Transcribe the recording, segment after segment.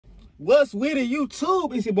What's with it,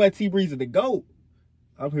 YouTube? It's your boy T Breezy the GOAT.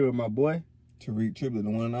 I'm here with my boy Tariq Triplett, the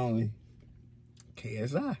one and only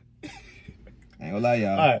KSI. I ain't gonna lie,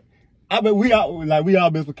 y'all. All right, I bet we all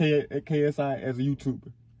been with KSI as a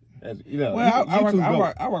YouTuber. As you know, well, I work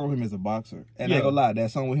with him as a boxer, and I ain't gonna lie, that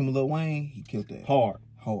song with him and Lil Wayne, he killed that hard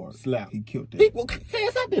slap. He killed that.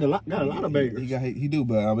 KSI got a lot of bangers. He do,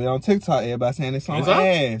 but I mean on TikTok, everybody saying this song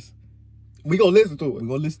ass. We gonna listen to it. We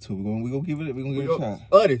gonna listen to it. We gonna give it a shot.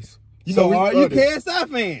 Others. So are you KSI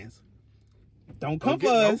fans? Don't come for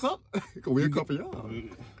us. We'll come for y'all.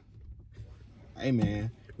 Hey man,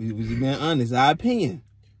 we just being honest. It's our opinion.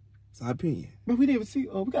 It's our opinion. But we didn't even see.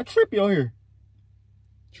 We got Trippy on here.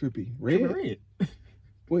 Trippy red. Trippy red.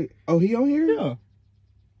 Wait. Oh, he on here? Yeah.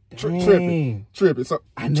 Trippy. So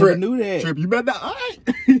I never knew that. Trippy, you better not. All right.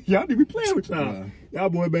 Y'all need to be playing with y'all. Y'all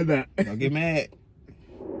boy better not. Don't get mad.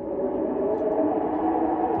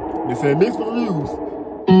 They said mixed reviews.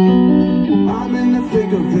 I'm in the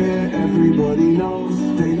thick of it, everybody knows.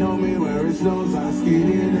 They know me where it snows. I skied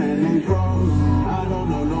in and they froze. I don't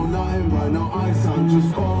know nothing but no ice, I'm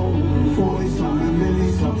just cold. 40-something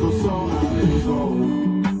milli subs or so, I've been told.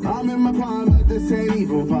 I'm in my prime, but this ain't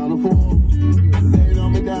even Final Four. They know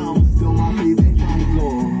me down, but still my feet, they on the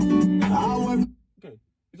floor. Okay,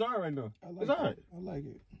 it's alright right now. It's alright. I like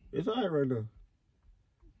it. It's alright right now.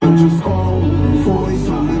 I'm just cold.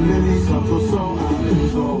 40-something milli subs or so, I've been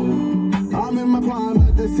told. I'm in my prime,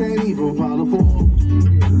 but this ain't even Final Four.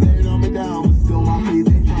 They know me down, but still my feet,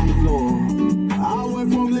 they on the floor. I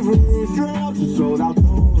went from living room straight out to sold out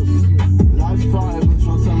doors. Life's fire, but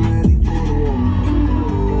trust I'm ready for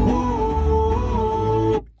the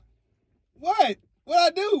war. What? What I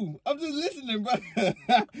do? I'm just listening, bro.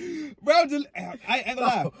 Bro, I ain't gonna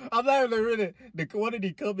lie. I'm not even really. One of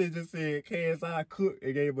these companies just said KSI cooked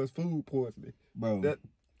and gave us food poisoning. Bro,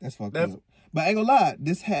 that's fucked up. But I ain't gonna lie,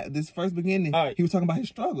 this first beginning, he was talking about his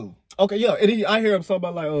struggle. Okay, yeah, and I hear him talking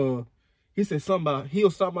about like he said something about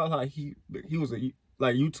like he was a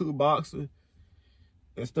like YouTube boxer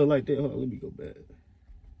and stuff like that. Hold on, let me go back.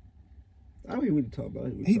 I don't hear what he talking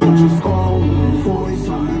about. He just called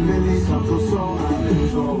 40-something milli subs or so, I've been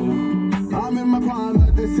told. I'm in my prime,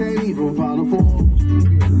 but this ain't even Final Four.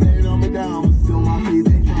 They know me down, but still my feet,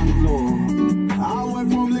 they on the floor. I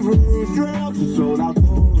went from living room straight out to sold out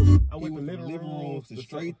doors. I went from living rooms to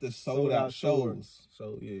straight to sold out shows.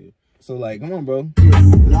 So yeah. So like, come on, bro.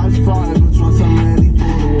 Life's fire, but trust I'm ready for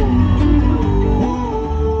the war.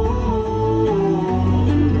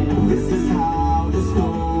 This is how the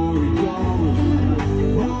story goes.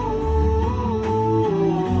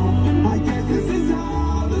 I guess this is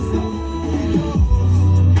how the story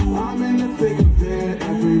goes. I'm in the thick of it,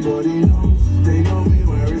 everybody knows. They know me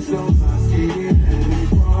where it snows. I ski in and they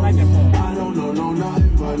froze. I don't know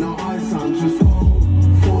nothing but no ice, I'm just cold.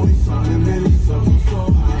 40-something milli subs or so,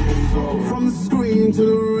 I've been told. From the screen to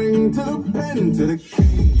the ring, to the pen, to the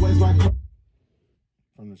key. Where's my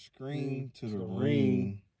From the screen to the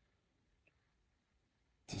ring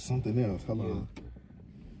to something else. Hold on.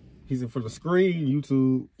 He's in from the screen,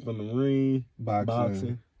 YouTube, from the ring,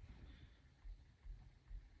 boxing.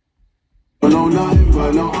 No nothing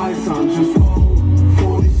but no ice, I'm just cold.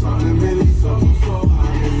 40-something milli subs or so,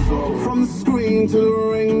 I've been told. From the screen to the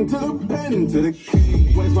ring, to the pen, to the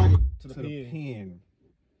key. Where's my to the pen.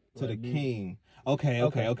 To the king. Okay.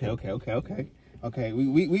 Okay,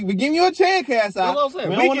 we giving you a chance, KSI. That's what I'm saying.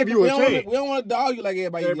 We give you a chance. We don't want to dog you like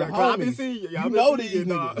everybody. You know these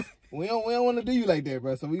niggas. We don't want to do you like that,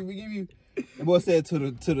 bro. So we give you. The boy said to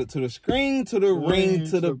the screen, to the ring,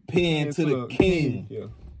 to the pen, to the king. Yeah.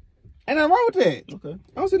 Ain't nothing wrong with that. Okay.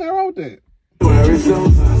 I don't see nothing wrong with that. Where it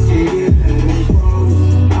snows, I skated and they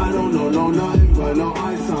froze. I don't know nothing but no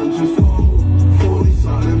ice, I'm just cold.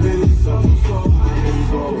 40-something milli subs or so, I've been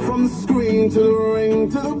told. From the screen to the ring,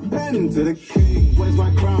 to the pen, to the key. Where's my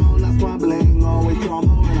crown? That's my bling. Always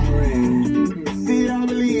drama when I ring. See, I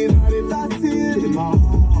believe that if I see it in my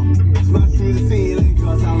heart, smash through the ceiling,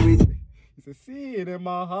 cause I'm reaching. He said, see it in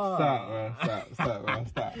my heart. Stop, bro. Stop, bro.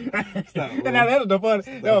 Stop. And now that was the funny.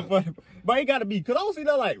 That was funny. But it gotta be, cause I don't see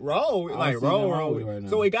that like roll. Like roll. Right now.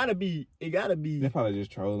 So it gotta be. They're probably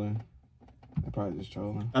just trolling.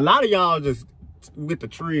 A lot of y'all just with the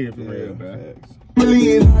trend for real, man.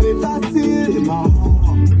 Believe that if I see it in my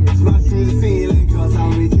heart, smash through the ceiling, cause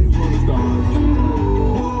I'm reaching for the stars.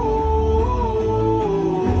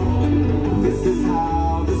 This is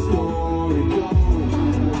how the story goes.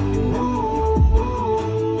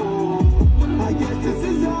 I guess this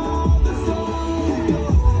is how the story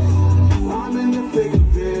goes. I'm in the thick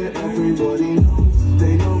of it, everybody knows.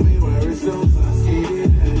 They know me where it snows. I skated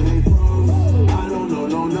and they froze. I don't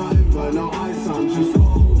know nothing but no ice, I'm just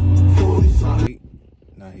cold.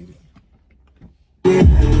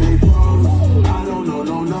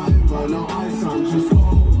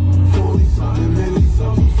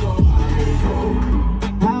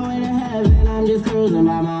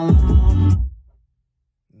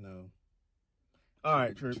 All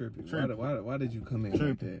right, Trippy. Why did you come in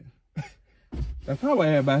like that? That's probably why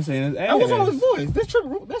everybody saying this. What's on his voice? That's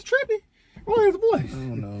Trippy. What's his voice? I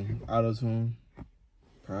don't know. Auto-tune.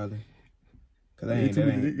 Probably. Cause they ain't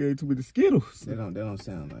too many Skittles. They don't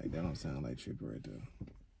sound like Trippy right there.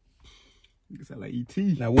 You sound like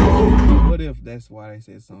E.T. Now what if that's why they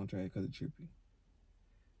said song trash because of Trippy?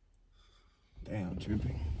 Damn,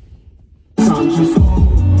 Trippy. How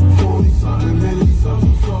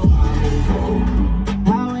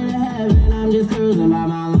in heaven I'm just cruising by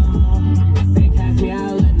my lawn. They catch me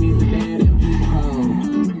out, let me for dead and people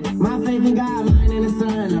cold. My faith in God, mine in the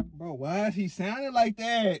sun. Bro, why is he sounding like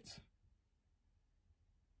that?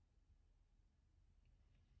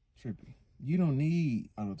 Trippy, you don't need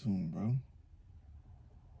auto-tune, bro.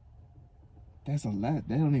 That's a lot.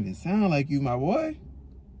 That don't even sound like you, my boy.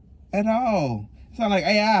 At all. It sound like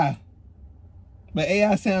AI. But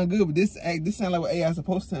AI sound good, but this sound like what AI is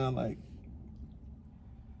supposed to sound like.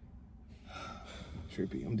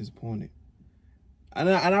 Trippy, I'm disappointed. And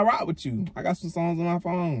I rock with you. I got some songs on my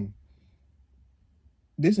phone.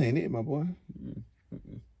 This ain't it, my boy.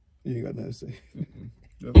 You ain't got nothing to say.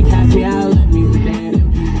 They catch me out, let me for dead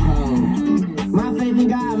and people cold. My faith in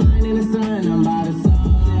God, mine in the sun, I'm by the sun.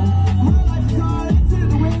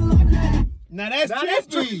 Now that's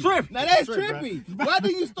trippy. Now that's trippy. Why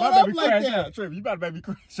do you start off like that? Trippy, you about to make me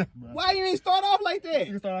crash out, bro. Why you ain't start off like that?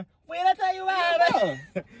 You start off, wait, I tell you why.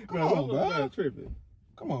 Come on, bro. Trippy.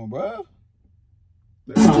 Come on, bro.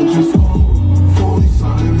 How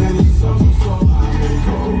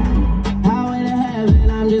in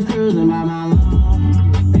heaven I'm just cruising by my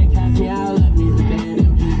lawn. They catch me out, let me for dead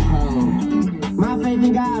and people cold. My faith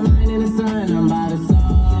in God, mine in the sun, I'm by the sun.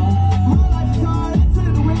 My life is hard, I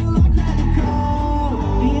took the wheel like credit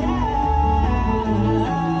card.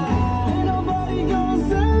 Yeah. Ain't nobody gonna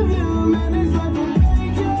serve you, man, this life will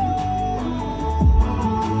break you.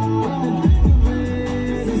 When the think of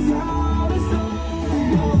it, it's how the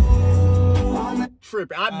soul goes.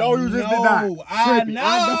 Trippy, I know you just did that.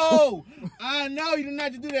 I know you did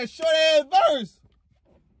not just do that short ass verse.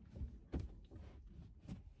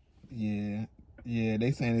 Yeah,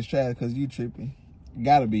 they saying it's trash because you tripping.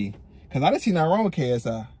 Gotta be. Because I didn't see nothing wrong with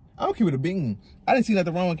KSI. I don't keep it a bean. I didn't see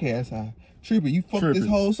nothing wrong with KSI. Trippy, you fucked this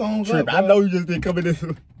whole song up, bro. I know you just didn't come in this.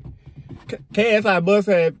 KSI must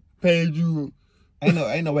have paid you.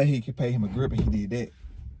 Ain't no way he could pay him a grip and he did that.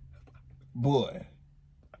 Boy.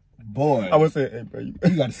 I was saying, hey, bro, you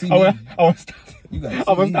gotta see me. I was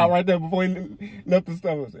stop right there before he left the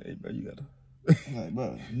stuff. I was like, hey, bro, you gotta. I'm like,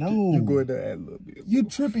 bro, no. You go in there and add a little bit. You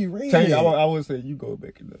trippy red. I would say you go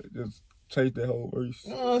back and just change that whole verse.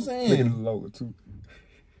 You know what I'm saying? Make it lower too.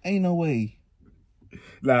 Ain't no way.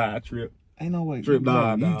 Nah, Trip. Ain't no way. Trip,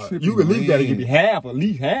 nah. You at least gotta give me at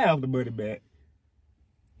least half the money back.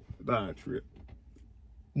 Nah, Trip.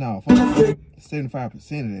 No, 75% of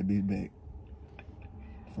that bitch back.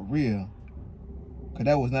 For real. Cause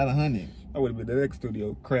that was not 100. I would have been in the next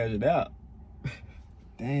studio crashing out.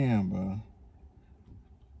 Damn, bro.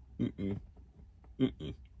 Yeah,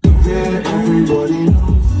 everybody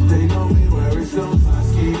knows. They know me where it shows. I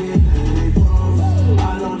skate it and they froze.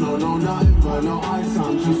 I don't know nothing but no ice.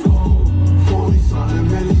 I'm just cold. 40-something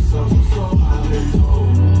minutes, so I've been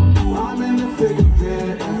told. I'm in the thick of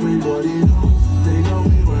it. Everybody knows. They know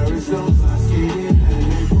me where it shows. I skate it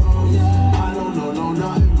and they froze. I don't know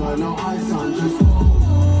nothing but no ice. I'm just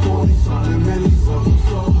cold. 40-something minutes, so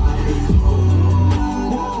I've been told.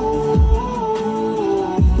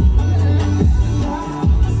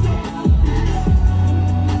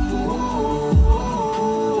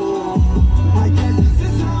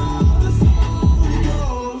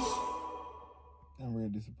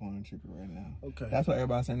 Disappointing Trippy right now. Okay. That's why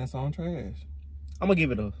everybody's saying that song trash. I'm gonna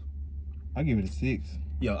give it I'll give it a 6.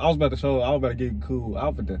 Yo, I was about to give it cool. I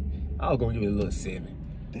was gonna give it a little 7.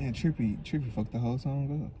 Damn, Trippy fucked the whole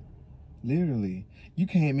song up. Literally. You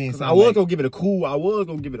came in. I was gonna give it a cool.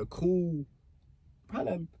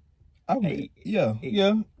 Probably 8. Yeah.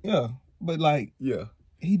 But like, yeah,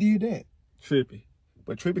 he did that. Trippy.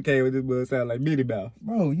 But Trippy came with this but sound like Minnie Mouse.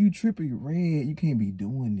 Bro, you Trippy red. You can't be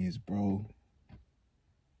doing this, bro.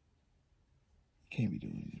 Can't be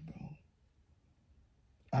doing this, bro.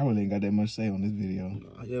 I really ain't got that much to say on this video.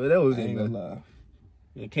 Yeah, but that was I ain't gonna lie.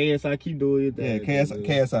 Yeah, KSI keep doing it. Yeah,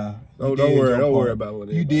 KSI. Don't worry about what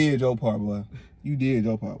you did your part, boy. You did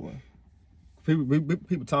your part, boy.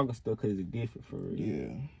 People talking stuff because it's different for real.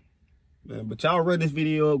 Yeah. Man, but y'all run this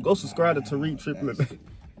video up. Go subscribe to Tariq Triplett.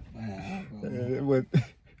 But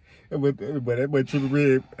that boy Trippy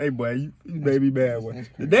Red. Hey, boy, you made me mad, boy.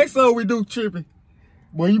 The next song we do, Trippy.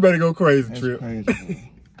 Boy, you better go crazy, Trip. That's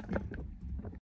crazy,